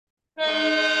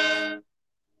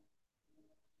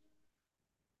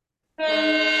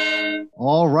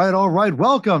All right.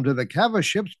 Welcome to the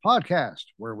CAVASSHIPS podcast,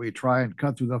 where we try and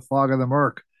cut through the fog of the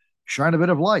murk, shine a bit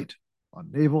of light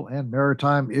on naval and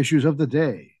maritime issues of the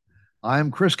day. I'm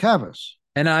Chris Cavas.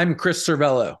 And I'm Chris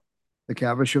Cervello. The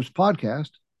CAVASSHIPS podcast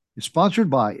is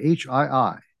sponsored by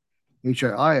HII.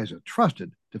 HII is a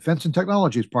trusted defense and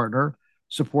technologies partner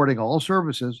supporting all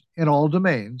services in all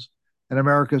domains and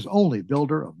America's only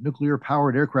builder of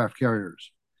nuclear-powered aircraft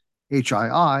carriers.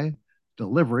 HII,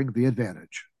 delivering the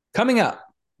advantage. Coming up,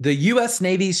 the U.S.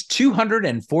 Navy's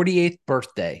 248th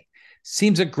birthday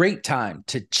seems a great time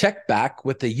to check back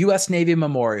with the U.S. Navy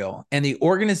Memorial and the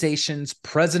organization's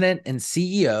president and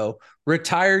CEO,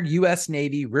 retired U.S.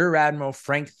 Navy Rear Admiral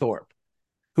Frank Thorp,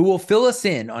 who will fill us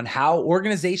in on how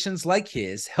organizations like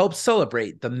his help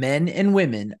celebrate the men and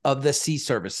women of the sea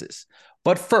services.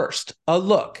 But first, a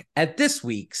look at this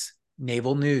week's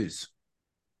naval news.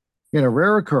 In a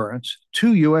rare occurrence,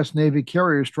 two U.S. Navy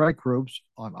carrier strike groups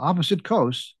on opposite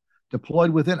coasts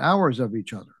deployed within hours of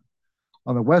each other.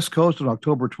 On the West Coast on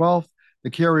October 12th, the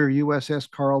carrier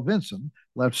USS Carl Vinson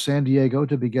left San Diego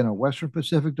to begin a Western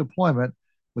Pacific deployment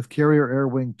with Carrier Air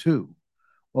Wing 2,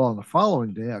 while on the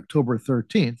following day, October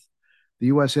 13th, the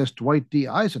USS Dwight D.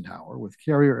 Eisenhower with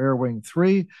Carrier Air Wing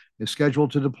 3 is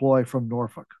scheduled to deploy from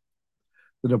Norfolk.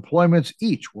 The deployments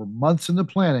each were months in the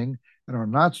planning and are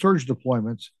not surge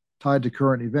deployments tied to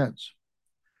current events.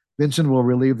 Vinson will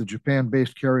relieve the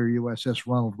Japan-based carrier USS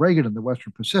Ronald Reagan in the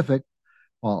Western Pacific,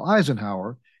 while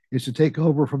Eisenhower is to take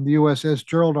over from the USS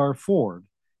Gerald R. Ford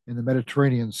in the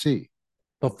Mediterranean Sea.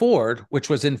 The Ford, which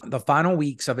was in the final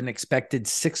weeks of an expected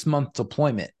 6-month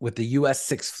deployment with the U.S.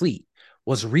 Sixth Fleet,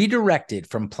 was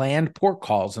redirected from planned port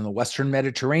calls in the Western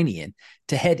Mediterranean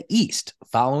to head east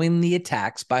following the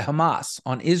attacks by Hamas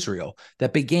on Israel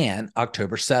that began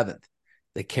October 7th.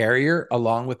 The carrier,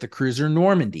 along with the cruiser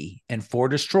Normandy and 4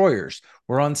 destroyers,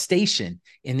 were on station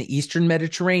in the Eastern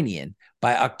Mediterranean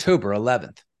by October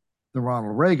 11th. The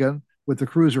Ronald Reagan, with the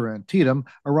cruiser Antietam,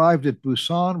 arrived at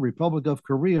Busan, Republic of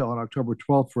Korea on October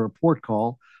 12th for a port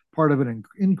call, part of an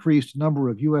increased number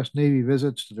of U.S. Navy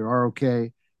visits to the ROK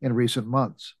in recent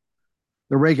months.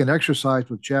 The Reagan exercised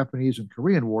with Japanese and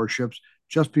Korean warships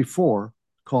just before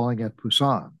calling at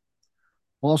Busan.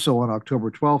 Also on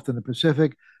October 12th in the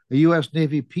Pacific, a U.S.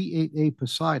 Navy P-8A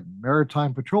Poseidon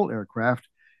maritime patrol aircraft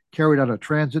carried out a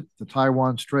transit to the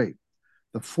Taiwan Strait.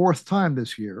 The 4th time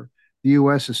this year, the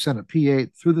U.S. has sent a P-8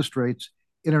 through the Strait's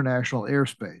international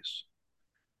airspace.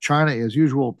 China, as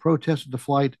usual, protested the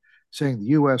flight, saying the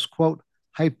U.S., quote,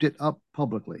 hyped it up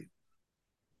publicly.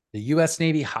 The U.S.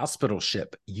 Navy hospital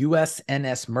ship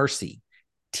USNS Mercy,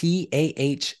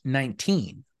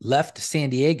 TAH-19, left San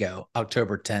Diego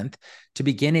October 10th to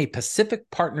begin a Pacific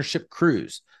Partnership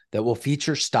cruise that will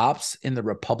feature stops in the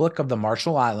Republic of the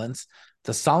Marshall Islands,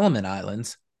 the Solomon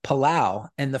Islands, Palau,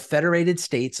 and the Federated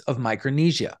States of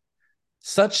Micronesia.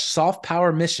 Such soft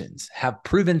power missions have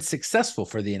proven successful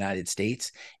for the United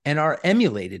States and are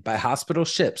emulated by hospital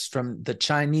ships from the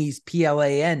Chinese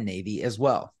PLAN Navy as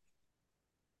well.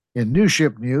 In new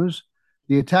ship news,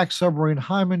 the attack submarine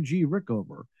Hyman G.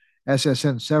 Rickover,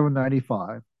 SSN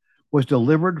 795, was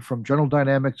delivered from General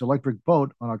Dynamics Electric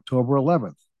Boat on October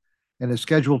 11th and is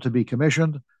scheduled to be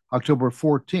commissioned October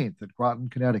 14th at Groton,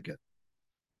 Connecticut.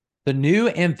 The new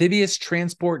amphibious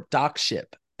transport dock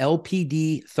ship,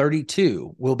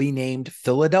 LPD-32, will be named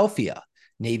Philadelphia,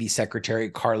 Navy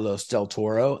Secretary Carlos Del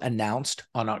Toro announced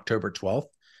on October 12th.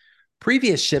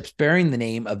 Previous ships bearing the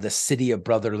name of the City of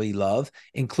Brotherly Love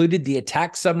included the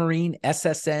attack submarine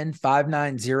SSN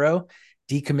 590,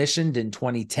 decommissioned in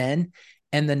 2010,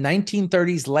 and the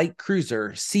 1930s light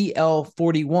cruiser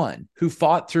CL-41, who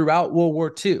fought throughout World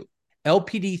War II.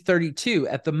 LPD-32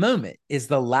 at the moment is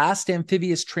the last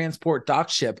amphibious transport dock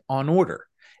ship on order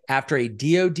after a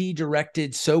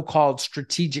DoD-directed so-called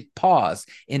strategic pause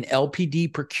in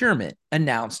LPD procurement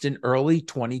announced in early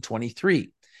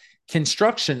 2023.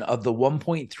 Construction of the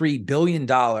 $1.3 billion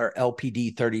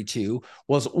LPD-32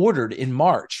 was ordered in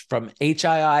March from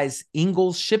HII's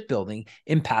Ingalls Shipbuilding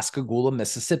in Pascagoula,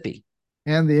 Mississippi.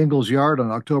 And the Ingalls Yard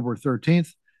on October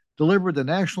 13th delivered the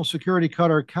national security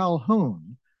cutter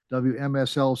Calhoun,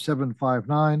 WMSL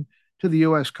 759, to the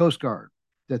U.S. Coast Guard.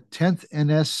 The 10th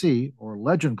NSC, or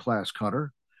Legend Class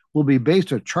cutter, will be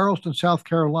based at Charleston, South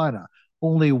Carolina.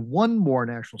 Only one more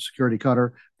national security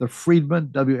cutter, the Freedman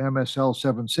WMSL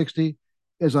 760,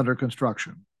 is under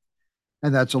construction.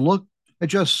 And that's a look at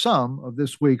just some of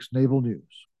this week's naval news.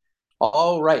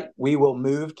 All right, we will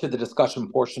move to the discussion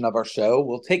portion of our show.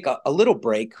 We'll take a little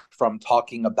break from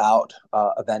talking about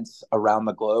events around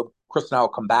the globe. Chris and I will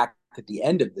come back at the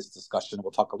end of this discussion.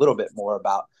 We'll talk a little bit more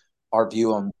about our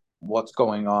view on what's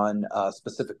going on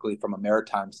specifically from a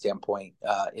maritime standpoint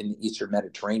in the Eastern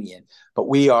Mediterranean. But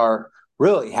we are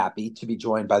really happy to be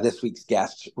joined by this week's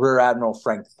guest, Rear Admiral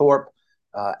Frank Thorp.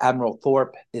 Admiral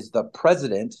Thorp is the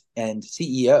president and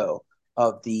CEO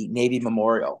of the Navy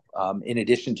Memorial. In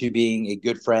addition to being a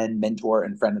good friend, mentor,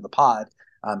 and friend of the pod,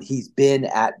 he's been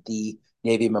at the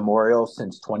Navy Memorial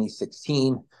since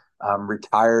 2016.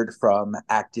 Retired from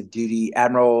active duty.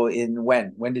 Admiral,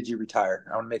 when did you retire?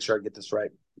 I want to make sure I get this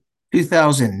right.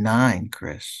 2009,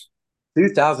 Chris.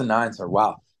 2009, sir.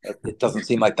 Wow. It doesn't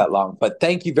seem like that long, but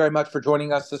thank you very much for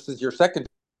joining us. This is your second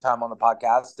time on the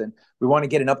podcast, and we want to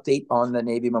get an update on the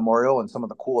Navy Memorial and some of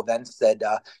the cool events that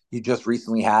you just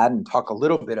recently had, and talk a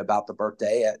little bit about the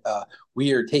birthday.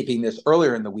 We are taping this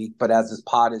earlier in the week, but as this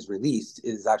pod is released, it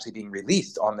is actually being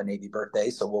released on the Navy birthday,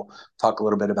 so we'll talk a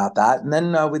little bit about that. And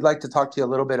then we'd like to talk to you a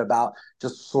little bit about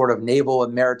just sort of naval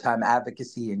and maritime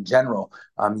advocacy in general.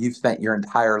 You've spent your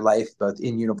entire life, both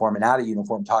in uniform and out of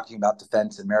uniform, talking about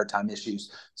defense and maritime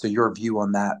issues, so your view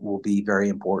on that will be very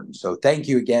important. So thank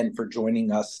you again for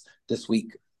joining us this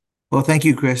week. Well, thank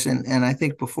you, Chris. And I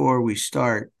think before we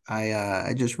start,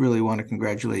 I just really want to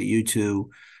congratulate you two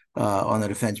on the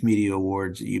Defense Media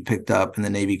Awards that you picked up in the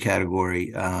Navy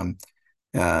category. I've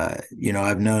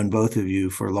known both of you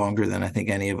for longer than I think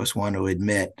any of us want to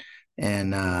admit,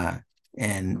 and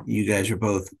you guys are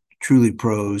both truly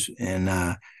pros. And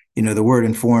the word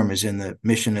inform is in the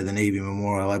mission of the Navy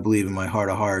Memorial. I believe in my heart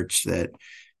of hearts that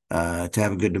to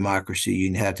have a good democracy,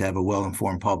 you have to have a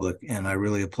well-informed public, and I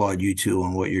really applaud you two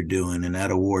on what you're doing. And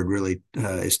that award really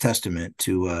is testament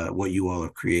to what you all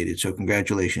have created. So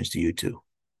congratulations to you two.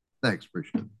 Thanks,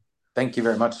 appreciate it. Thank you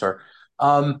very much, sir.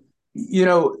 The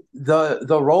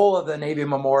role of the Navy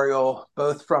Memorial,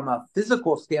 both from a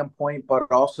physical standpoint, but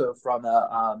also from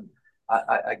a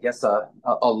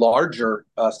larger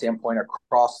standpoint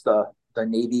across the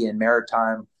Navy and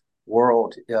maritime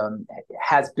world,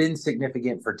 has been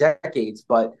significant for decades,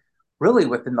 but really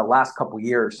within the last couple of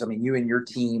years. I mean, you and your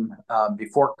team,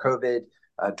 before COVID,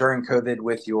 during COVID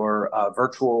with your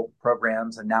virtual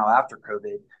programs, and now after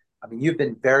COVID, I mean, you've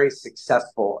been very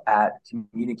successful at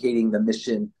communicating the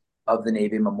mission of the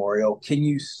Navy Memorial. Can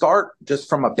you start just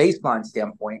from a baseline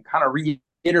standpoint, kind of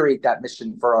reiterate that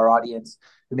mission for our audience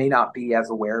who may not be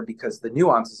as aware, because the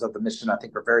nuances of the mission, I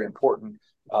think, are very important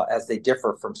as they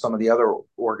differ from some of the other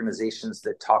organizations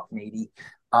that talk Navy.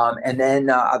 And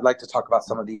then I'd like to talk about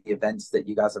some of the events that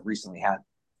you guys have recently had.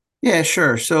 Yeah,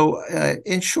 sure. So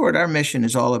in short, our mission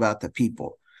is all about the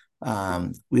people.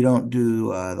 We don't do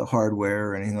the hardware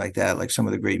or anything like that, like some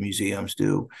of the great museums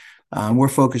do. We're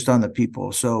focused on the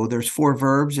people. So there's 4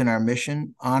 verbs in our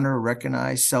mission: honor,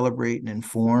 recognize, celebrate, and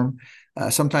inform.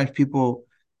 Sometimes people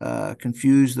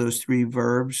confuse those 3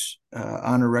 verbs,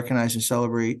 honor, recognize, and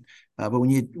celebrate. But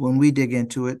when we dig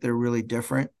into it, they're really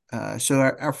different. So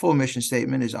our full mission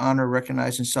statement is honor,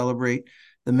 recognize, and celebrate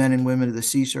the men and women of the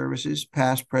sea services,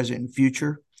 past, present, and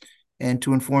future, and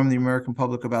to inform the American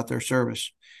public about their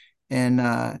service. And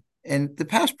the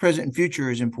past, present, and future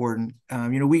is important.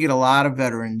 We get a lot of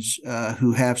veterans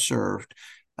who have served.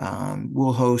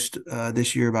 We'll host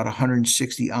this year about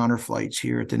 160 honor flights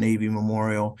here at the Navy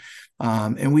Memorial.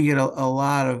 And we get a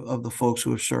lot of the folks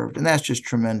who have served, and that's just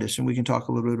tremendous. And we can talk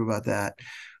a little bit about that.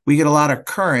 We get a lot of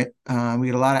current, we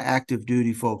get a lot of active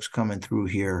duty folks coming through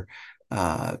here.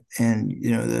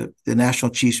 The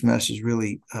National Chiefs Mess has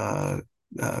really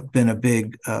been a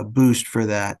big boost for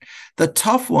that. The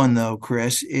tough one, though,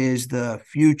 Chris, is the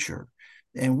future.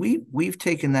 And we've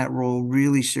taken that role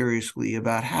really seriously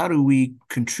about how do we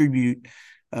contribute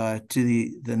to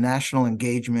the national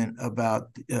engagement about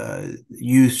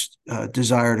youth's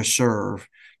desire to serve,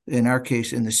 in our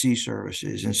case, in the sea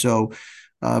services. And so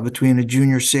between a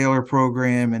junior sailor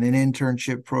program and an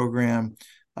internship program,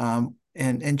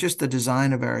 and just the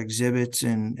design of our exhibits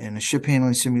and a ship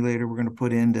handling simulator we're going to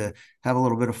put in to have a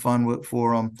little bit of fun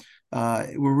for them,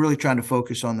 we're really trying to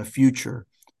focus on the future.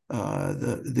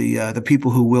 The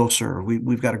people who will serve.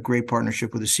 We've got a great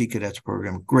partnership with the Sea Cadets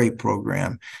program, great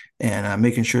program, and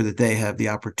making sure that they have the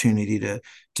opportunity to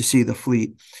see the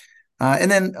fleet. And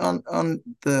then on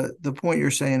the point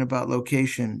you're saying about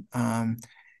location,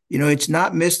 it's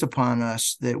not missed upon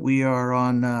us that we are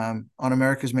on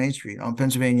America's Main Street, on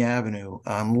Pennsylvania Avenue,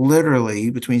 literally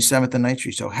between 7th and 9th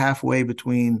Street, so halfway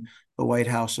between the White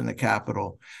House and the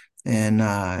Capitol. And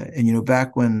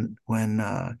back when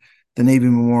the Navy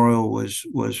Memorial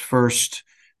was first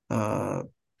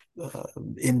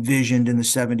envisioned in the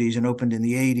 70s and opened in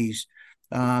the 80s.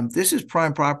 This is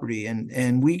prime property,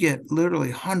 and we get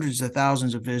literally hundreds of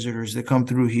thousands of visitors that come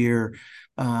through here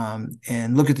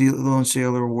and look at the Lone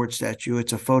Sailor Award statue.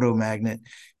 It's a photo magnet,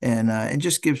 and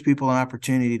just gives people an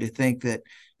opportunity to think that,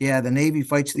 yeah, the Navy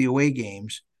fights the away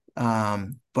games,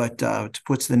 but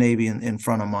puts the Navy in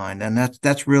front of mind. And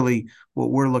that's really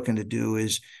what we're looking to do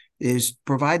is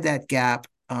provide that gap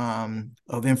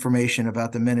of information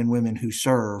about the men and women who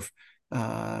serve,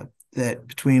 that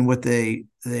between what they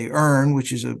earn,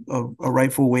 which is a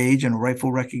rightful wage and a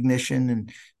rightful recognition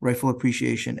and rightful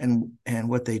appreciation, and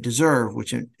what they deserve,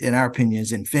 which in our opinion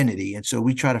is infinity. And so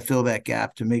we try to fill that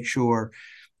gap to make sure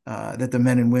that the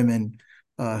men and women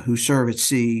who serve at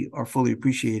sea are fully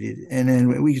appreciated. And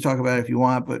then we can talk about it if you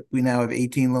want, but we now have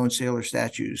 18 Lone Sailor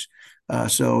statues.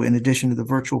 So in addition to the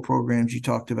virtual programs you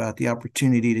talked about, the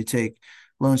opportunity to take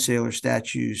Lone Sailor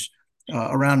statues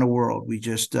around the world. We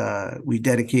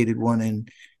dedicated one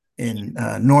in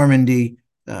Normandy,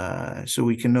 so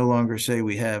we can no longer say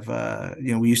we have,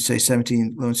 we used to say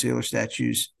 17 Lone Sailor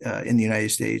statues in the United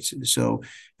States. So,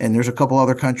 and there's a couple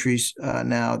other countries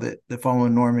now that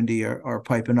following Normandy are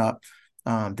piping up,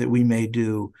 that we may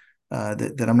do,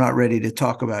 that I'm not ready to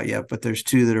talk about yet, but there's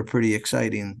two that are pretty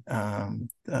exciting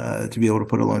to be able to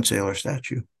put a Lone Sailor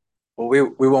statue. Well,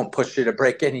 we won't push you to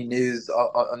break any news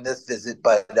on this visit,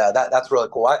 but that's really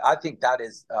cool. I think that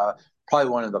is probably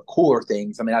one of the cooler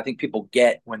things. I mean, I think people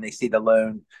get when they see the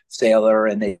Lone Sailor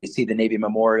and they see the Navy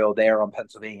Memorial there on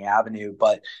Pennsylvania Avenue,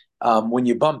 but when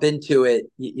you bump into it,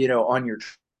 on your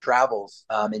travels,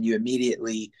 and you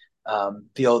immediately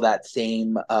feel that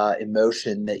same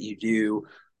emotion that you do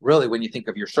really when you think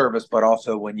of your service, but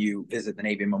also when you visit the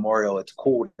Navy Memorial. It's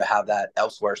cool to have that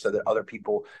elsewhere so that other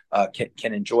people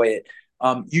can enjoy it.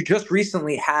 You just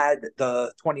recently had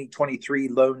the 2023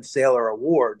 Lone Sailor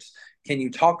Awards. Can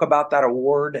you talk about that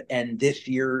award and this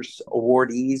year's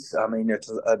awardees? I mean,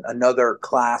 it's another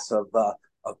class of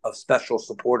special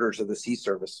supporters of the Sea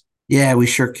Service. Yeah, we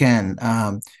sure can.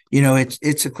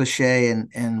 It's a cliche,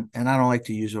 and I don't like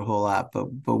to use it a whole lot,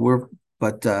 but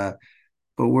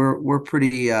we're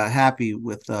pretty happy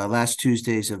with last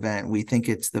Tuesday's event. We think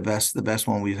it's the best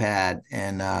one we've had,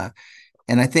 and I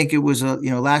think it was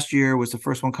last year was the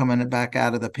first one coming back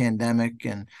out of the pandemic,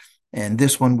 and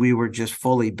this one we were just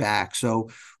fully back. So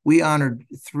we honored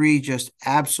three just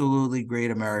absolutely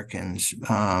great Americans.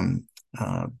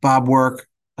 Bob Work,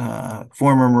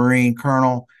 former Marine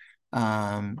Colonel,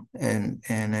 and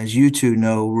as you two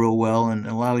know real well, and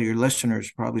a lot of your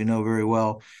listeners probably know very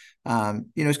well,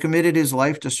 has committed his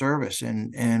life to service,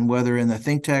 and whether in the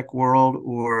think tech world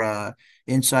or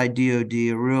inside DoD,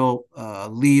 a real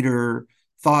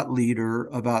thought leader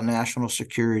about national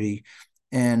security,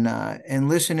 and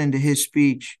listening to his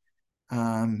speech,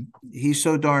 he's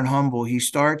so darn humble. He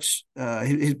starts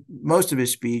most of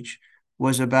his speech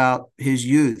was about his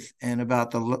youth and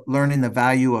about learning the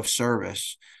value of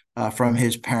service from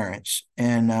his parents,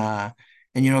 and a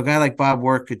guy like Bob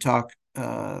Work could talk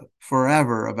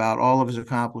forever about all of his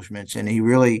accomplishments, and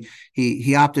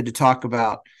he opted to talk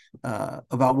about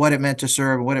what it meant to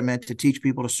serve and what it meant to teach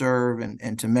people to serve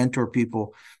and to mentor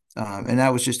people, and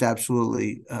that was just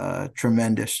absolutely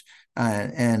tremendous.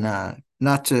 And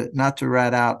not to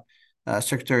rat out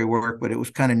Secretary Work, but it was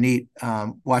kind of neat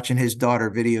watching his daughter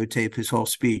videotape his whole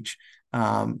speech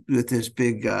with this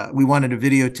big. We wanted to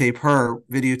videotape her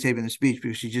videotaping the speech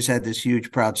because she just had this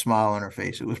huge proud smile on her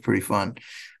face. It was pretty fun.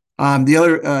 The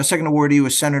other second awardee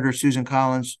was Senator Susan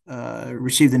Collins,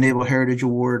 received the Naval Heritage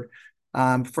Award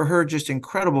for her just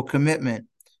incredible commitment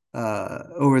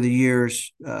over the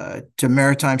years to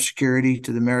maritime security,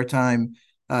 to the maritime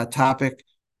topic.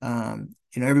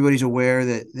 Everybody's aware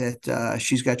that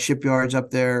she's got shipyards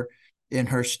up there in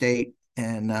her state,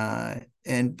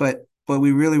 but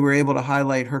we really were able to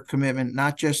highlight her commitment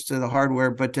not just to the hardware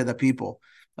but to the people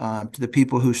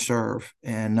who serve.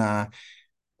 And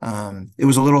it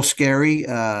was a little scary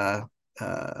that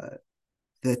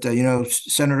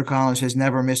Senator Collins has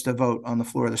never missed a vote on the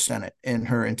floor of the Senate in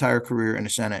her entire career in the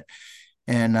Senate,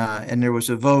 and there was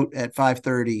a vote at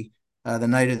 5:30 the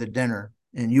night of the dinner,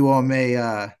 and you all may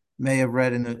have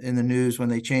read in the news when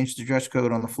they changed the dress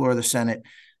code on the floor of the Senate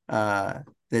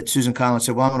that Susan Collins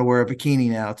said, "Well, I'm going to wear a bikini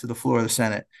now to the floor of the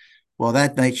Senate." Well,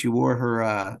 that night she wore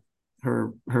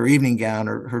her evening gown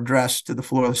or her dress to the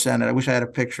floor of the Senate. I wish I had a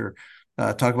picture.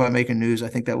 Talk about making news. I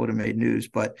think that would have made news.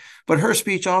 But her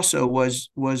speech also was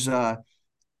the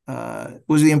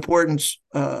importance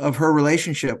of her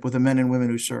relationship with the men and women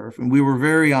who serve. And we were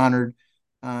very honored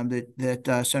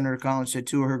that Senator Collins said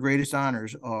two of her greatest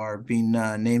honors are being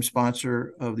named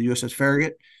sponsor of the USS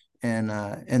Farragut and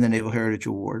the Naval Heritage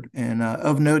Award. And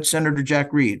of note, Senator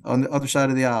Jack Reed on the other side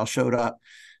of the aisle showed up.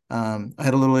 I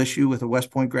had a little issue with a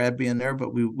West Point grad being there,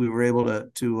 but we were able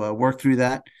to work through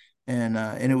that.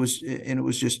 and it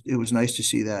was nice to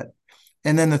see that.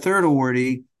 And then the third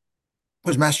awardee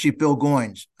was Master Chief Bill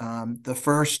Goins, the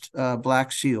first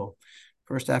Black SEAL,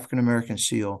 first African American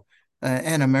SEAL,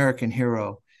 and American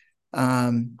hero.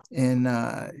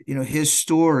 His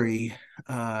story,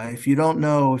 if you don't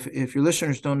know, if your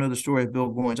listeners don't know the story of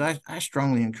Bill Goins, I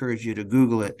strongly encourage you to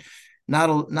Google it.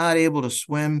 Not able to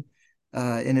swim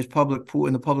in the public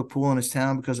pool in his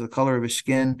town because of the color of his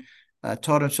skin,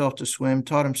 taught himself to swim,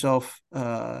 taught himself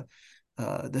the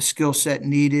skill set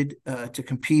needed to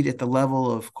compete at the level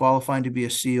of qualifying to be a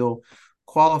SEAL,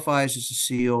 qualifies as a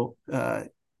SEAL,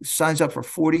 signs up for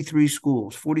 43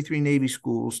 Navy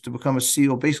schools to become a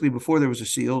SEAL, basically before there was a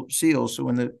SEAL. So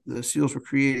when the SEALs were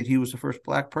created, he was the first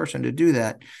Black person to do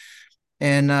that.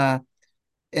 And the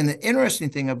interesting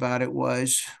thing about it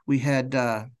was we had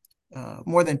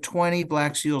more than 20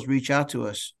 Black SEALs reach out to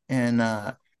us and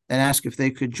ask if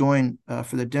they could join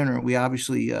for the dinner. We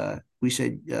obviously we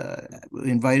said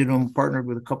we invited them, partnered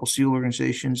with a couple SEAL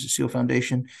organizations, the SEAL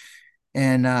Foundation,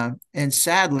 and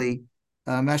sadly,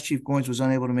 Master Chief Goins was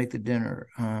unable to make the dinner.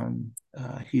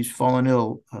 He's fallen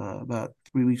ill about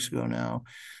 3 weeks ago now,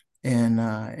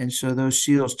 and so those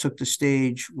SEALs took the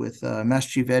stage with Master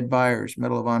Chief Ed Byers,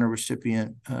 Medal of Honor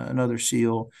recipient, another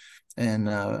SEAL, and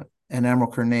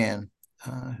Admiral Kernan,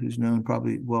 who's known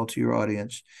probably well to your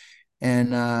audience.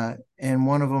 And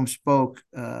one of them spoke,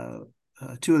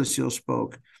 two of the SEALs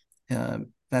spoke,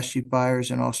 Master Chief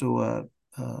Byers and also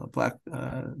a Black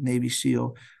Navy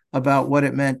SEAL, about what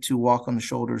it meant to walk on the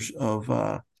shoulders of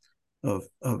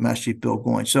Master Chief Bill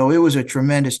Goins. So it was a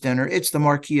tremendous dinner. It's the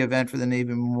marquee event for the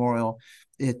Navy Memorial.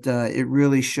 It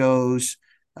really shows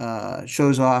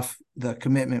off the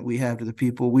commitment we have to the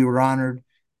people. We were honored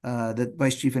that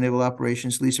Vice Chief of Naval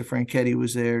Operations Lisa Franchetti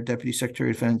was there. Deputy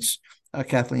Secretary of Defense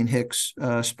Kathleen Hicks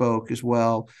spoke as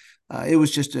well. It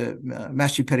was just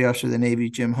Master Chief Petty Officer of the Navy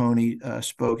Jim Honey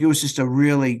spoke. It was just a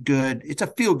really good. It's a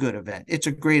feel-good event. It's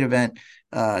a great event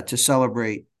to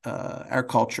celebrate our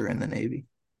culture in the Navy.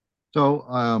 So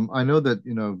I know that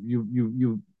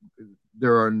you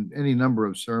there are any number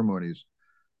of ceremonies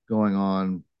going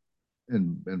on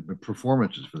and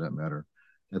performances for that matter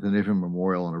at the Navy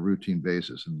Memorial on a routine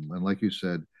basis, and like you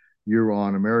said, you're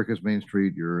on America's Main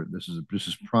Street. This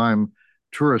is prime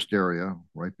tourist area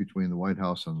right between the White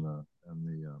House and the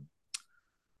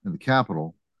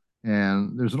Capitol,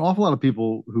 and there's an awful lot of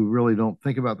people who really don't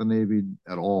think about the Navy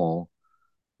at all,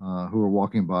 who are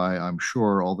walking by, I'm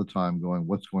sure, all the time going,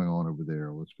 what's going on over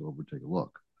there? Let's go over and take a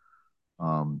look.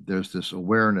 There's this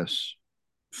awareness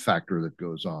factor that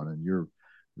goes on, and you're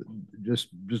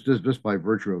just by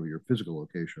virtue of your physical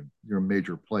location, you're a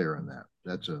major player in that.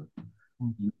 That's a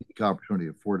unique opportunity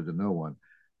afforded to no one.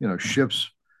 Ships,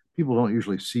 people don't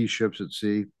usually see ships at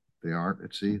sea. They aren't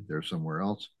at sea. They're somewhere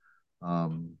else.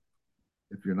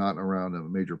 If you're not around a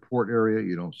major port area,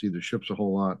 you don't see the ships a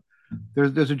whole lot.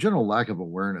 There's a general lack of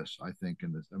awareness, I think,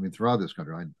 in this. I mean, throughout this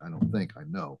country, I don't think I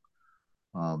know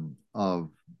of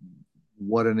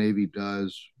what a Navy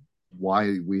does,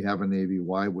 why we have a Navy,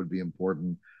 why it would be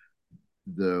important,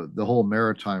 the whole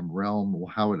maritime realm,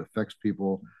 how it affects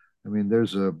people. I mean,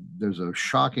 there's a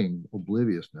shocking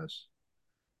obliviousness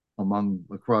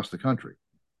across the country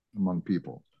among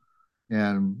people.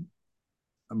 And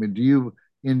I mean, do you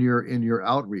in your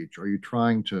outreach, are you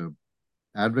trying to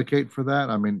advocate for that?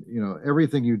 I mean,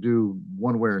 everything you do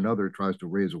one way or another tries to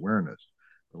raise awareness.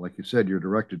 But like you said, you're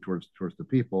directed towards the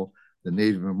people. The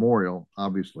Navy Memorial,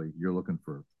 obviously, you're looking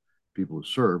for people who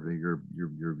served, and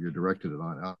you're directed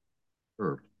on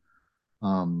served.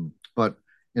 But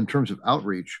in terms of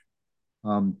outreach,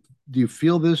 do you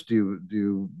feel this?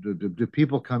 Do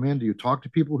people come in? Do you talk to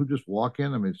people who just walk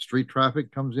in? I mean, street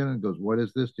traffic comes in and goes, "What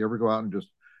is this?" Do you ever go out and just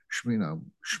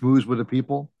schmooze with the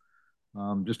people?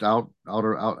 Just out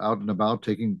and about,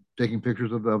 taking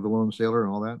pictures of the lone sailor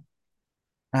and all that.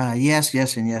 Yes,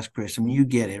 and yes, Chris. I mean, you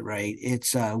get it, right?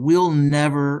 It's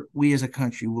we as a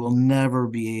country will never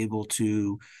be able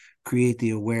to create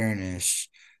the awareness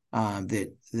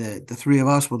that the three of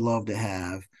us would love to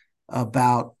have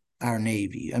about our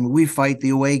Navy. I mean, we fight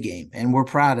the away game, and we're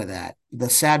proud of that.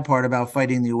 The sad part about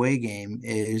fighting the away game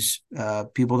is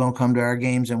people don't come to our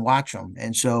games and watch them,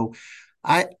 and so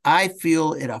I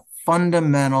feel it a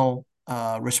fundamental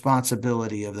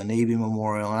responsibility of the Navy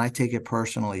Memorial, and I take it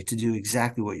personally, to do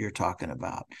exactly what you're talking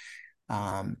about.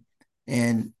 And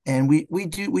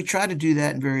we try to do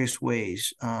that in various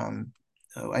ways.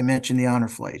 I mentioned the honor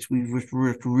flights. We've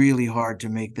worked really hard to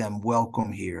make them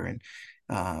welcome here, and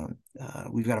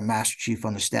we've got a Master Chief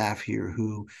on the staff here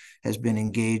who has been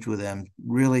engaged with them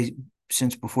really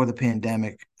since before the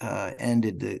pandemic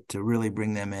ended to really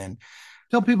bring them in.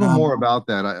 Tell people more Um, about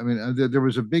that. I mean, there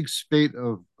was a big spate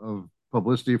of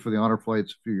publicity for the honor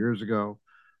flights a few years ago,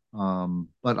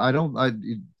 but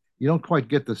you don't quite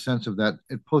get the sense of that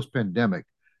post pandemic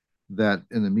that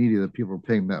in the media that people are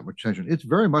paying that much attention. It's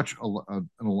very much an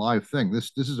alive thing.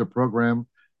 This is a program.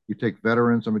 You take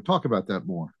veterans. I mean, talk about that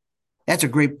more. That's a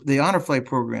great. The honor flight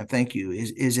program, thank you,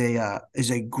 is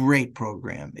a great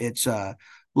program. It's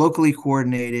locally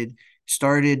coordinated.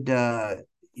 Started,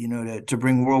 to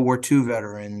bring World War II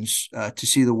veterans to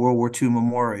see the World War II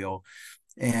memorial,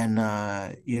 and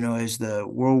as the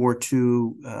World War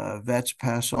II vets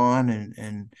pass on,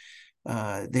 and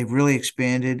they've really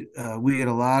expanded. We get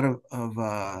a lot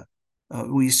of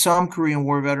we some Korean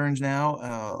War veterans now,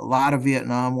 a lot of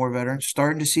Vietnam War veterans,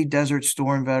 starting to see Desert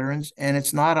Storm veterans, and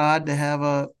it's not odd to have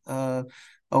a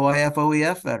OIF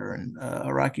OEF veteran,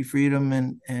 Iraqi Freedom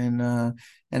and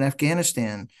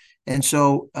Afghanistan, and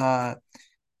so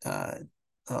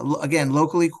again,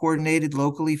 locally coordinated,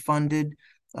 locally funded.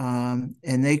 And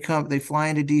they fly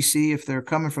into DC. If they're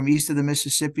coming from east of the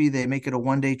Mississippi, they make it a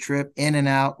 1 day trip in and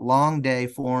out, long day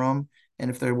for them. And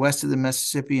if they're west of the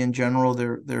Mississippi in general,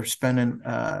 they're spending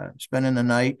the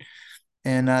night,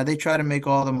 and they try to make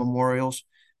all the memorials.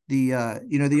 The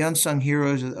unsung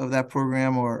heroes of that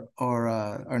program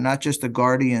are not just the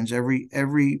guardians.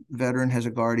 Every veteran has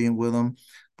a guardian with them,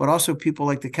 but also people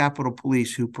like the Capitol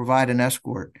Police who provide an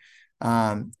escort.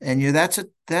 And that's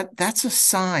a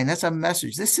sign, that's a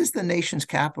message. This is the nation's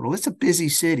capital. It's a busy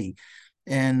city,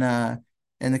 and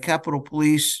the Capitol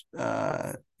Police,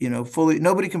 fully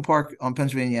nobody can park on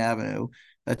Pennsylvania Avenue.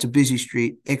 That's a busy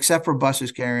street, except for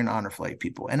buses carrying honor flight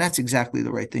people, and that's exactly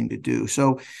the right thing to do.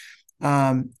 So,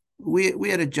 we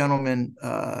had a gentleman.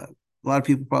 A lot of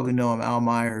people probably know him, Al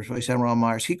Myers, Vice Admiral Al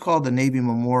Myers. He called the Navy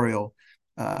Memorial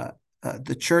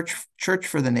the church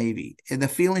for the Navy. The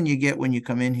feeling you get when you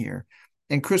come in here.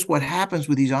 And Chris, what happens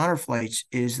with these honor flights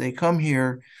is they come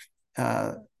here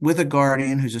with a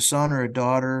guardian who's a son or a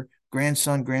daughter,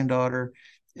 grandson, granddaughter,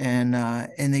 and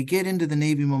they get into the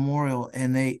Navy Memorial,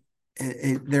 and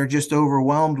they're just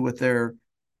overwhelmed with their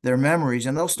memories,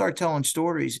 and they'll start telling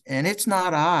stories. And it's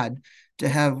not odd to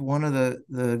have one of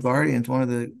the guardians, one of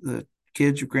the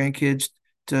kids or grandkids,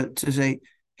 to say,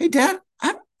 "Hey, Dad,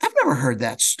 I've never heard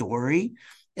that story."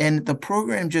 And the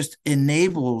program just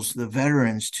enables the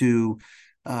veterans to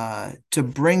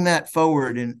bring that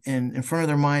forward in front of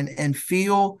their mind and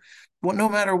feel, well, no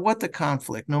matter what the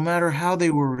conflict, no matter how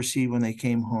they were received when they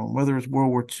came home, whether it's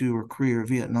World War II or Korea or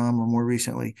Vietnam or more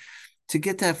recently, to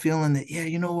get that feeling that, yeah,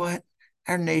 you know what,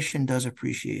 our nation does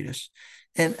appreciate us.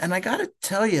 And I got to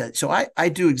tell you, so I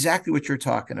do exactly what you're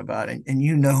talking about. And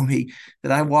you know me,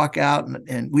 that I walk out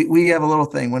and we have a little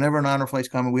thing. Whenever an honor flight's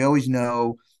coming, we always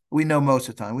know, we know most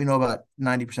of the time. We know about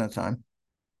 90% of the time.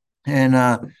 And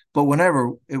but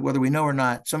whether we know or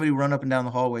not, somebody will run up and down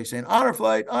the hallway saying honor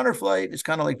flight, honor flight. It's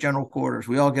kind of like general quarters.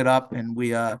 We all get up and we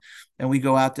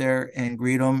go out there and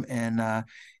greet them. And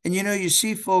you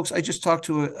see folks. I just talked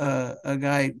to a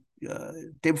guy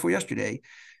day before yesterday.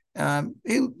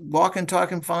 He walking,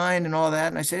 talking fine and all that.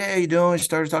 And I said, "Hey, how you doing?" He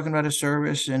started talking about his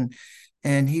service,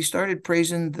 and he started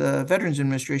praising the Veterans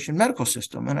Administration medical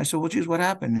system. And I said, "Well, geez, what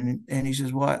happened?" And he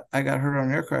says, "Well, I got hurt on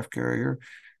an aircraft carrier.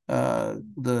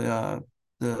 The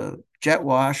jet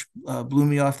wash blew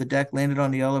me off the deck, landed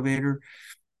on the elevator."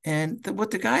 And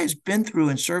what the guy has been through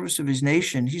in service of his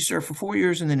nation, he served for 4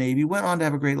 years in the Navy, went on to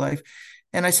have a great life.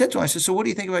 And I said to him, I said, "So what do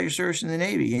you think about your service in the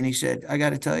Navy?" And he said, "I got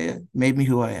to tell you, made me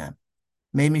who I am.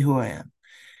 Made me who I am."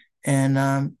 And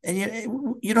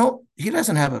he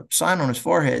doesn't have a sign on his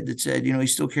forehead that said,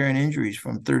 he's still carrying injuries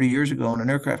from 30 years ago on an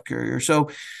aircraft carrier. So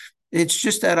it's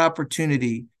just that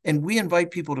opportunity. And we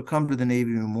invite people to come to the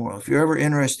Navy Memorial. If you're ever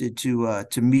interested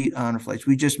to meet honor flights,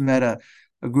 we just met a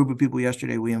group of people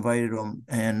yesterday. We invited them,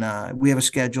 and we have a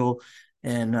schedule.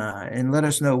 And let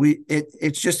us know.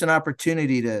 It's just an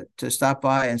opportunity to stop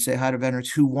by and say hi to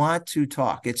veterans who want to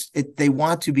talk. They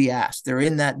want to be asked. They're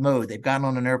in that mode. They've gotten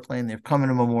on an airplane. They're coming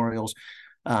to memorials,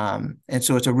 and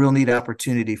so it's a real neat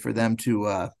opportunity for them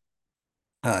to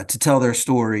tell their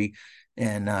story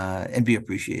and be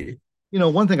appreciated.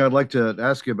 One thing I'd like to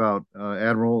ask you about,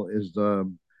 Admiral, is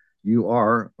you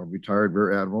are a retired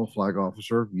Rear Admiral, Flag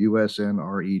Officer,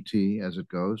 USNRET, as it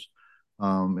goes.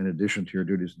 In addition to your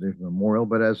duties at the Navy Memorial,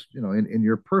 but as in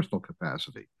your personal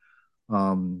capacity,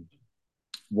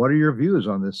 what are your views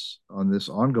on this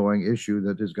ongoing issue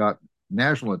that has got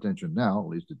national attention now? At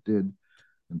least it did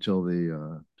until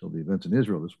the events in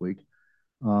Israel this week,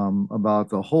 about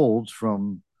the holds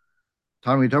from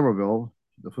Tommy Tuberville,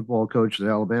 the football coach that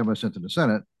Alabama sent to the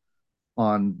Senate,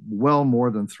 on well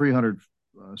more than 300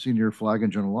 senior flag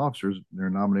and general officers, their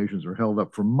nominations are held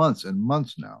up for months and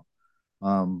months now.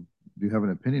 Do you have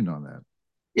an opinion on that?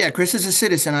 Yeah, Chris, as a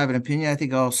citizen, I have an opinion. I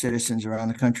think all citizens around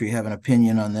the country have an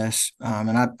opinion on this.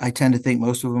 And I tend to think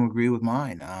most of them agree with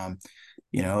mine.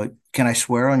 Can I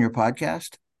swear on your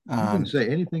podcast? You can say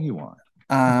anything you want.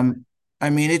 I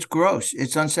mean, it's gross.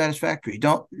 It's unsatisfactory.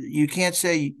 You can't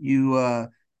say you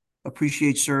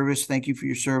appreciate service. Thank you for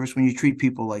your service when you treat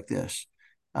people like this.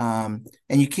 And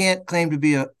you can't claim to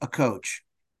be a coach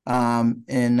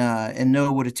and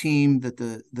know what a team that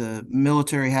the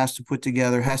military has to put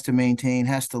together, has to maintain,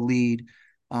 has to lead,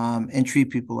 and treat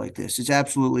people like this. It's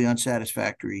absolutely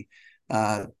unsatisfactory.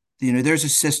 There's a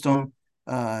system.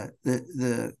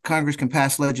 The Congress can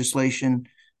pass legislation.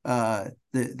 The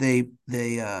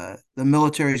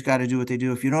military's got to do what they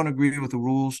do. If you don't agree with the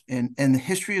rules, and the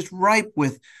history is ripe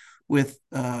with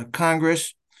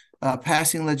Congress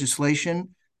passing legislation,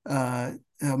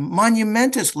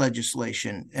 monumentous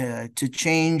legislation to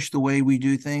change the way we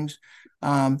do things.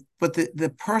 But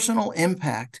the personal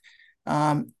impact,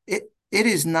 it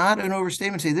is not an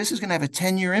overstatement to say this is going to have a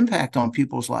 10-year impact on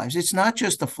people's lives. It's not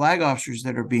just the flag officers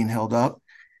that are being held up.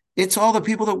 It's all the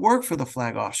people that work for the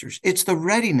flag officers. It's the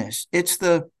readiness. It's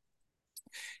the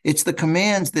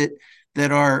commands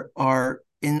that are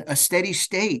in a steady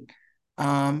state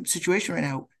situation right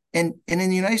now. And in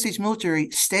the United States military,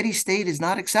 steady state is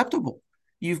not acceptable.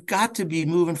 You've got to be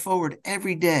moving forward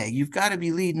every day. You've got to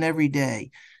be leading every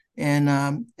day.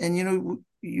 And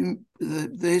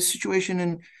the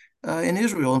situation in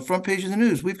Israel, on front page of the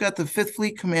news, we've got the Fifth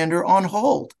Fleet commander on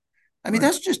hold. I mean,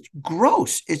 that's just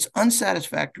gross. It's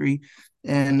unsatisfactory,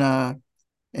 and I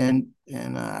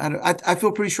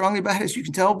feel pretty strongly about it, as you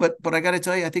can tell. But I got to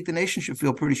tell you, I think the nation should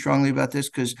feel pretty strongly about this,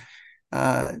 because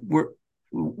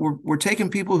we're taking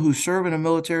people who serve in a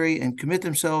military and commit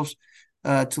themselves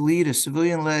to lead a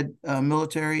civilian-led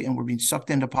military, and we're being sucked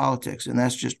into politics, and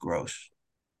that's just gross.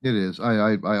 It is.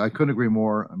 I couldn't agree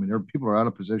more. I mean, people are out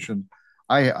of position.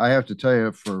 I have to tell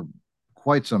you, for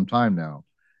quite some time now,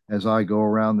 as I go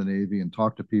around the Navy and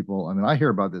talk to people, I mean, I hear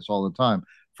about this all the time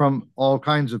from all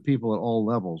kinds of people at all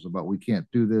levels about, we can't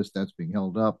do this, that's being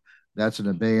held up, that's an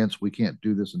abeyance, we can't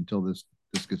do this until this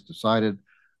gets decided,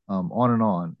 on and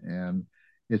on. And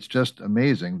it's just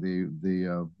amazing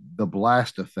the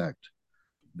blast effect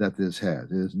that this has.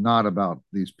 It is not about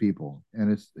these people.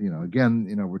 And it's,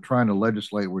 again, we're trying to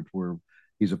legislate,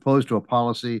 he's opposed to a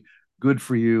policy. Good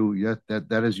for you. Yet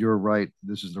that is your right.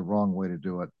 This is the wrong way to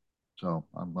do it. So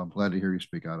I'm glad to hear you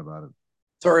speak out about it.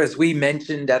 So as we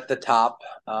mentioned at the top,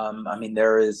 I mean,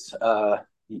 there is,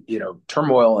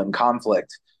 turmoil and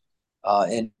conflict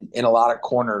in a lot of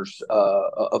corners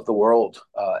of the world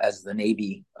as the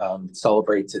Navy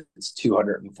celebrates its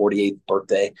 248th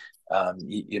birthday.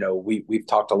 We've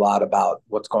talked a lot about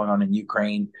what's going on in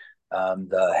Ukraine,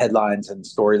 the headlines and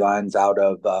storylines out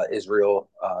of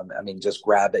Israel. I mean, just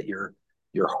grab at your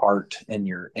heart and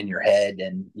your head.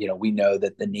 And we know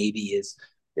that the Navy is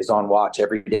on watch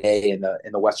every day in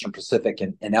the Western Pacific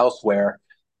and elsewhere.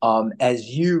 As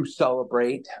you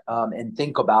celebrate and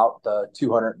think about the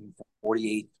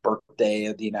 248th birthday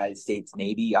of the United States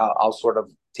Navy, I'll sort of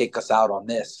take us out on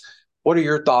this. What are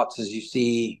your thoughts as you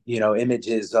see,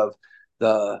 images of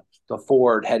the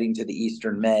Ford heading to the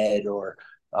Eastern Med, or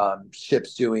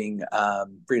ships doing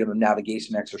freedom of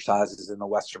navigation exercises in the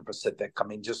Western Pacific? I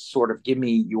mean, just sort of give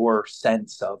me your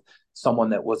sense of someone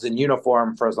that was in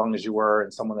uniform for as long as you were,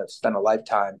 and someone that spent a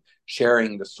lifetime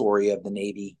sharing the story of the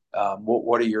Navy.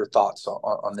 What are your thoughts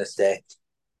on this day?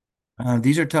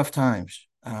 These are tough times.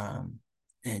 And,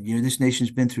 this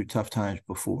nation's been through tough times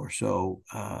before. So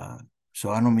I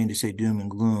don't mean to say doom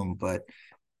and gloom, but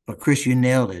Chris, you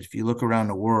nailed it. If you look around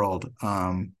the world,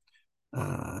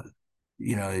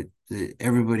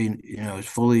 everybody, is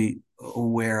fully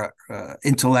aware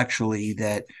intellectually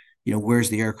that, where's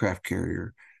the aircraft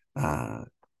carrier?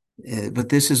 But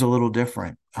this is a little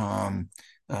different. Going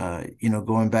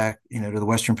back, to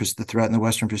the threat in the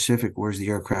Western Pacific, where's the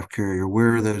aircraft carrier?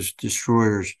 Where are those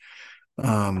destroyers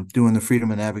doing the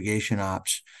freedom of navigation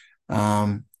ops?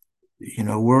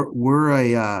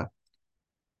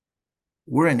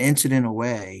 We're an incident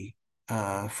away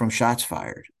from shots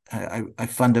fired. I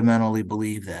fundamentally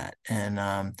believe that,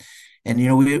 and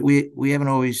we haven't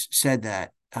always said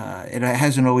that. It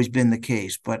hasn't always been the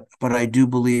case, but I do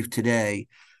believe today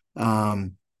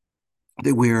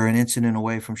that we are an incident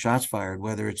away from shots fired.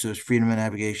 Whether it's those freedom of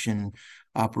navigation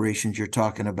operations you're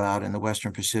talking about in the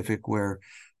Western Pacific, where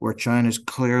China's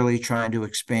clearly trying to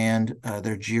expand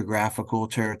their geographical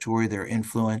territory, their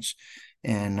influence,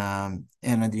 and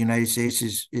the United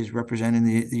States is representing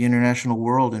the international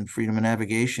world in freedom of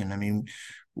navigation. I mean,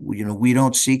 we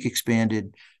don't seek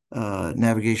expanded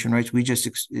navigation rights. We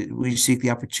seek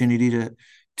the opportunity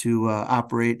to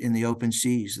operate in the open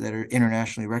seas that are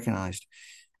internationally recognized.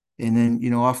 And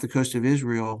then, off the coast of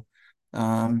Israel,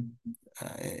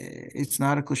 it's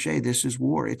not a cliche. This is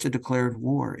war. It's a declared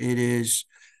war. It is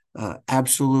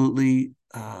absolutely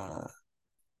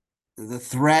the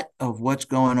threat of what's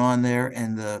going on there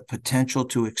and the potential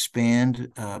to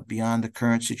expand beyond the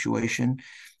current situation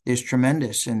is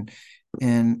tremendous. And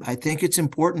I think it's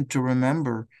important to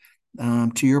remember,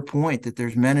 to your point, that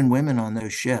there's men and women on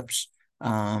those ships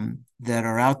that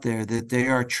are out there, that they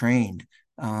are trained.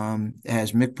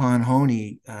 As Mick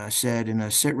Honey said in a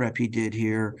sitrep he did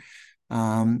here,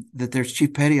 that there's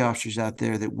chief petty officers out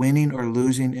there that winning or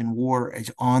losing in war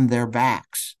is on their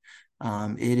backs.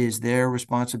 It is their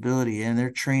responsibility, and they're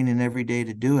training every day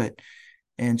to do it.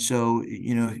 And so,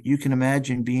 you can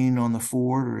imagine being on the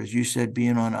Ford, or as you said,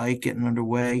 being on Ike, getting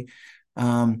underway.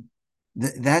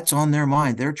 That's on their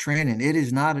mind. They're training. It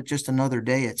is not just another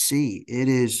day at sea. It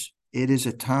is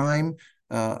a time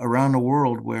around the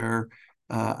world where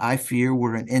I fear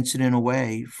we're an incident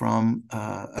away from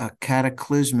a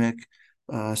cataclysmic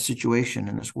situation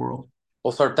in this world.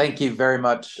 Well, sir, thank you very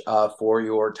much for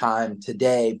your time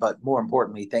today. But more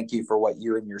importantly, thank you for what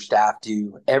you and your staff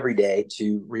do every day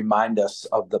to remind us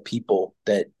of the people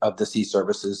of the sea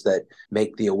services that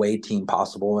make the away team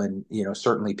possible. And,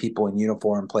 certainly people in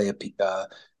uniform play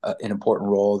an important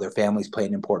role. Their families play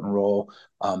an important role.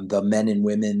 The men and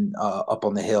women up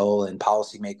on the Hill and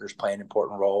policymakers play an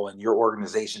important role. And your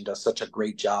organization does such a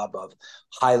great job of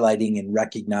highlighting and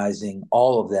recognizing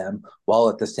all of them, while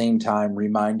at the same time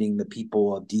reminding the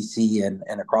people of DC and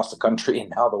across the country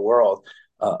and now the world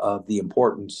of the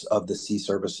importance of the sea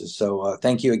services. So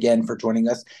thank you again for joining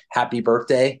us. Happy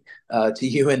birthday to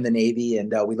you and the Navy.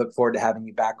 And we look forward to having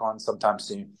you back on sometime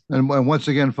soon. And once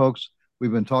again, folks,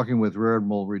 we've been talking with Rear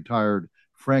Admiral retired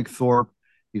Frank Thorp.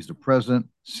 He's the president,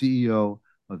 CEO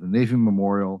of the Navy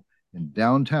Memorial in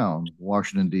downtown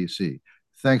Washington, D.C.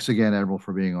 Thanks again, Admiral,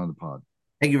 for being on the pod.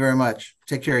 Thank you very much.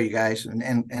 Take care of you guys.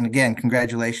 And again,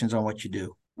 congratulations on what you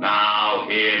do. Now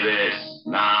hear this.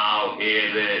 Now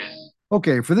hear this.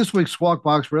 Okay, for this week's Squawk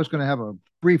Box, we're just going to have a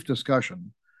brief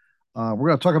discussion. We're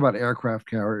going to talk about aircraft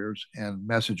carriers and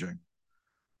messaging.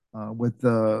 With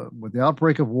the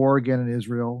outbreak of war again in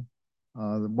Israel,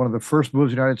 one of the first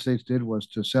moves the United States did was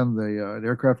to send an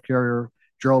aircraft carrier,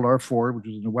 Gerald R. Ford, which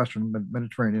is in the Western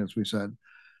Mediterranean, as we said,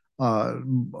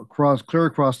 clear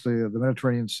across the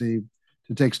Mediterranean Sea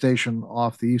to take station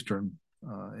off the eastern,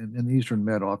 in the eastern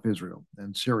Med off Israel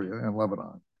and Syria and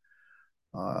Lebanon.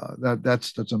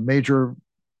 That's a major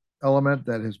element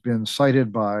that has been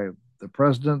cited by the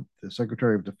President, the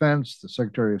Secretary of Defense, the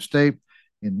Secretary of State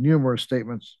in numerous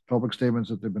statements, public statements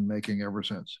that they've been making ever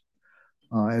since.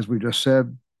 As we just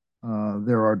said,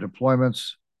 there are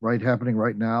deployments happening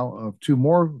right now of two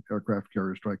more aircraft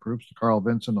carrier strike groups, the Carl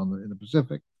Vinson in the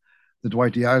Pacific, the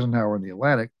Dwight D. Eisenhower in the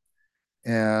Atlantic.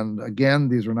 And again,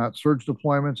 these are not surge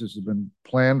deployments. This has been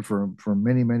planned for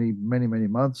many, many, many, many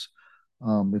months.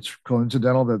 It's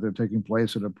coincidental that they're taking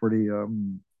place at a pretty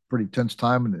tense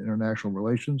time in international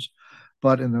relations.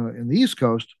 But in the East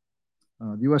Coast,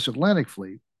 the U.S. Atlantic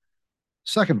Fleet,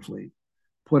 Second Fleet,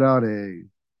 put out a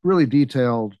really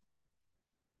detailed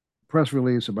press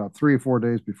release about 3 or 4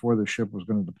 days before the ship was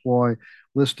going to deploy,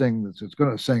 listing that it's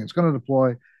going to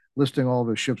deploy, listing all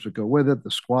the ships that go with it, the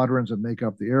squadrons that make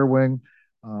up the air wing.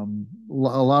 A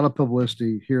lot of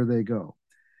publicity. Here they go.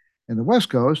 In the West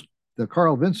Coast, the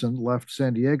Carl Vinson left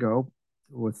San Diego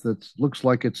with it. Looks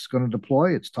like it's going to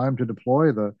deploy. It's time to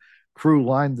deploy. The crew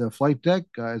lined the flight deck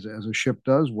as a ship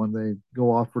does when they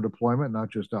go off for deployment,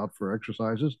 not just out for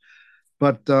exercises.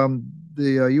 But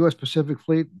the U.S. Pacific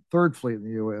Fleet, Third Fleet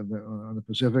in on the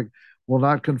Pacific, will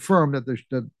not confirm that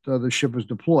the ship is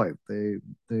deployed.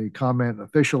 They comment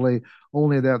officially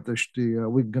only that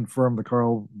we can confirm the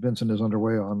Carl Vinson is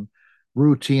underway on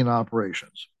routine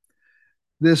operations.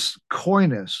 This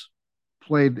coyness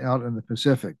played out in the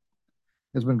Pacific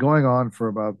has been going on for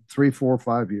about 3, 4,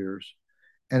 5 years,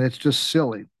 and it's just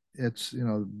silly. It's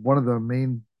one of the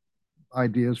main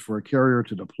ideas for a carrier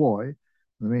to deploy.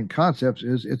 The main concepts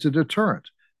is it's a deterrent.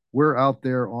 We're out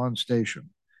there on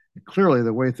station. And clearly,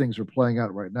 the way things are playing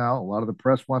out right now, a lot of the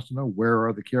press wants to know where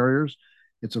are the carriers.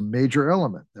 It's a major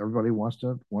element. Everybody wants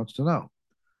to know.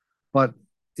 But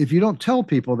if you don't tell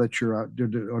people that you're out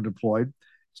or deployed,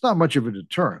 it's not much of a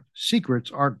deterrent.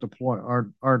 Secrets aren't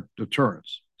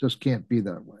deterrents. Just can't be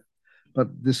that way.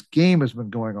 But this game has been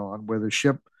going on where the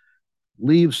ship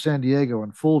leaves San Diego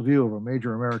in full view of a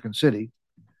major American city,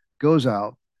 goes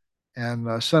out,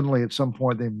 And suddenly, at some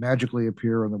point, they magically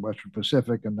appear in the Western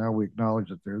Pacific, and now we acknowledge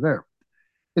that they're there.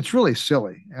 It's really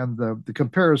silly, and the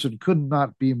comparison could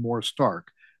not be more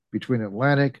stark between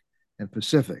Atlantic and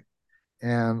Pacific.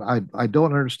 And I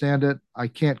don't understand it. I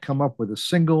can't come up with a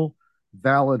single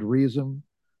valid reason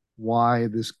why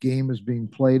this game is being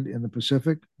played in the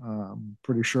Pacific. I'm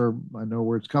pretty sure I know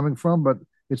where it's coming from, but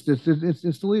it's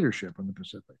the leadership in the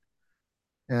Pacific.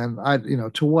 And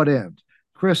to what end?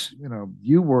 Chris,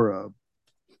 you were a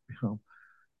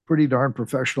pretty darn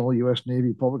professional U.S.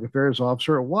 Navy public affairs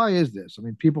officer. Why is this? I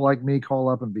mean, people like me call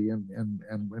up and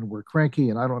and we're cranky,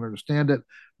 and I don't understand it.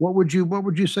 What would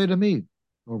you say to me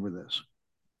over this?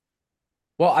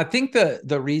 Well, I think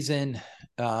the reason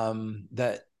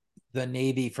that the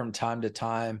Navy from time to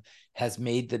time has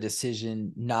made the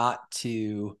decision not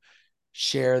to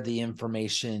share the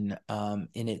information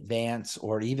in advance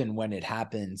or even when it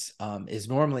happens is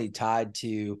normally tied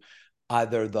to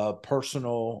either the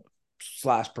personal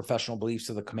 / professional beliefs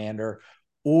of the commander,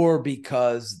 or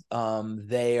because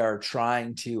they are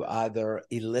trying to either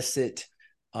elicit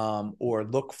or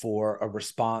look for a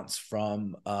response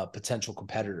from potential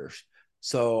competitors.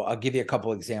 So I'll give you a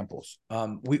couple examples.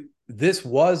 This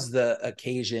was the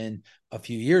occasion a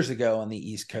few years ago on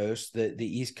the East Coast. The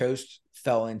East Coast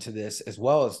fell into this as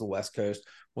well as the West Coast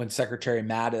when Secretary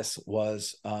Mattis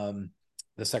was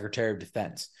the Secretary of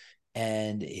Defense,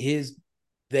 and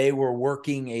they were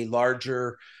working a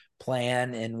larger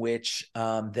plan in which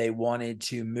they wanted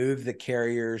to move the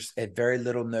carriers at very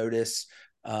little notice.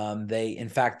 In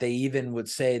fact, they even would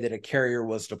say that a carrier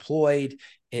was deployed.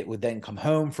 It would then come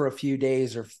home for a few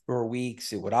days or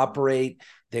weeks. It would operate.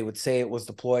 They would say it was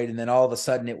deployed, and then all of a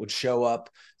sudden it would show up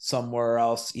somewhere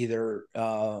else, either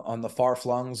on the far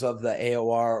flungs of the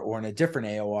AOR or in a different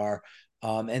AOR.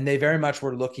 And they very much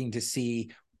were looking to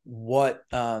see what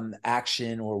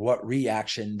action or what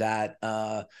reaction that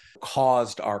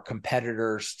caused our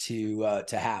competitors to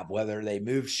have, whether they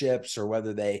moved ships or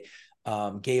whether they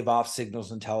gave off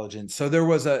signals intelligence. So there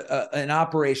was an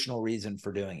operational reason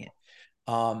for doing it.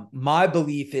 My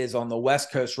belief is on the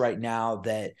West Coast right now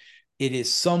that it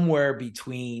is somewhere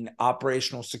between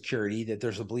operational security, that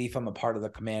there's a belief on the part of the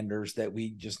commanders that we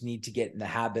just need to get in the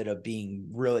habit of being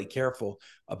really careful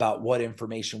about what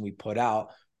information we put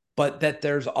out, but that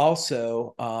there's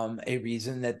also a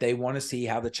reason that they want to see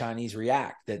how the Chinese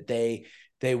react, that they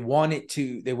want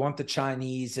the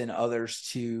Chinese and others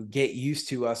to get used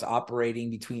to us operating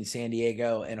between San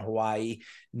Diego and Hawaii,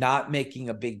 not making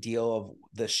a big deal of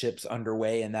the ships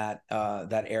underway in that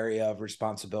area of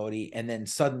responsibility, and then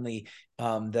suddenly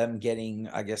them getting,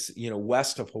 I guess,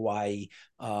 west of Hawaii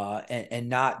and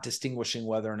not distinguishing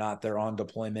whether or not they're on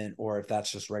deployment or if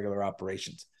that's just regular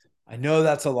operations. I know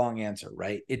that's a long answer,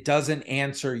 right? It doesn't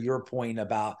answer your point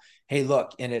about, hey,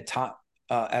 look, at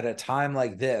a time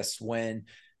like this, when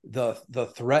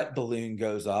the threat balloon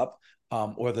goes up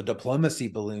or the diplomacy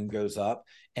balloon goes up,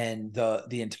 and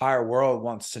the entire world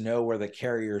wants to know where the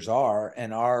carriers are,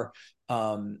 and our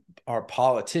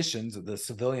politicians, the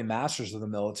civilian masters of the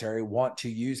military, want to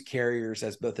use carriers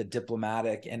as both a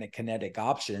diplomatic and a kinetic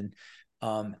option.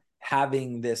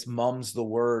 Having this mum's the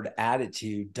word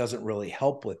attitude doesn't really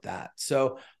help with that.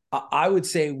 So I would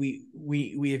say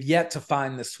we have yet to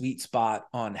find the sweet spot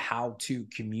on how to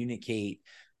communicate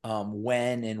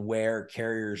when and where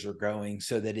carriers are going,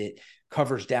 so that it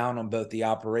covers down on both the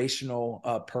operational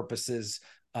purposes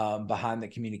behind the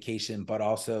communication, but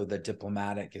also the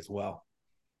diplomatic as well.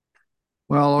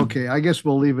 Well, okay, I guess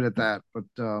we'll leave it at that. But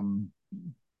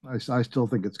I still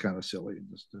think it's kind of silly.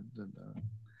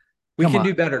 We can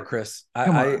do better, Chris.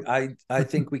 I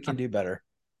think we can do better.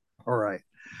 All right.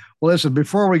 Well, listen,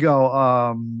 before we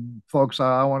go, folks,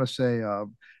 I want to say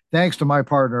thanks to my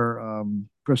partner,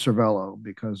 Chris Cervello,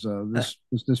 because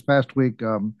this past week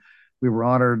we were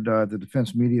honored at the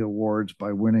Defense Media Awards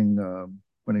by winning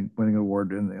an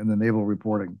award in the naval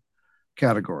reporting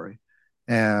category.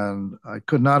 And I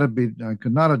could not have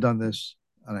done this,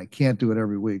 and I can't do it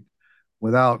every week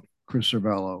without Chris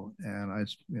Cervello. And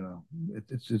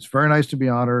it's very nice to be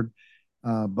honored,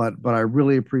 but I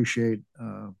really appreciate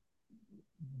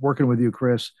working with you,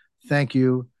 Chris. Thank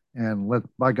you, and let's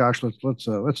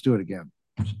do it again.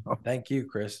 So, thank you,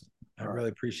 Chris. I really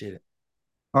appreciate it.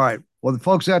 All right. Well,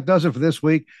 folks, that does it for this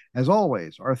week. As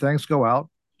always, our thanks go out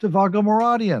to Vago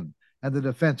Moradian and the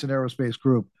Defense and Aerospace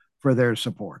Group for their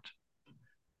support.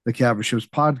 The CAVASSHIPS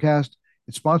podcast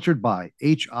is sponsored by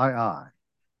HII.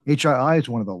 HII is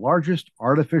one of the largest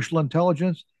artificial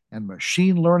intelligence and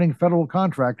machine learning federal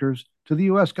contractors to the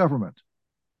U.S. government.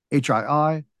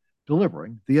 HII,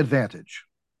 delivering the advantage.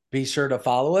 Be sure to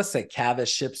follow us at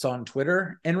CAVASSHIPS on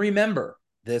Twitter. And remember,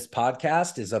 This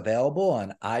podcast is available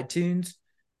on iTunes,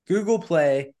 Google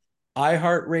Play,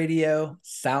 iHeartRadio,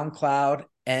 SoundCloud,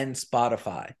 and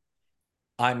Spotify.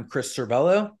 I'm Chris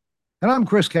Cervello. And I'm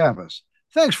Chris Cavas.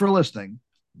 Thanks for listening.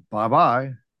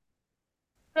 Bye-bye.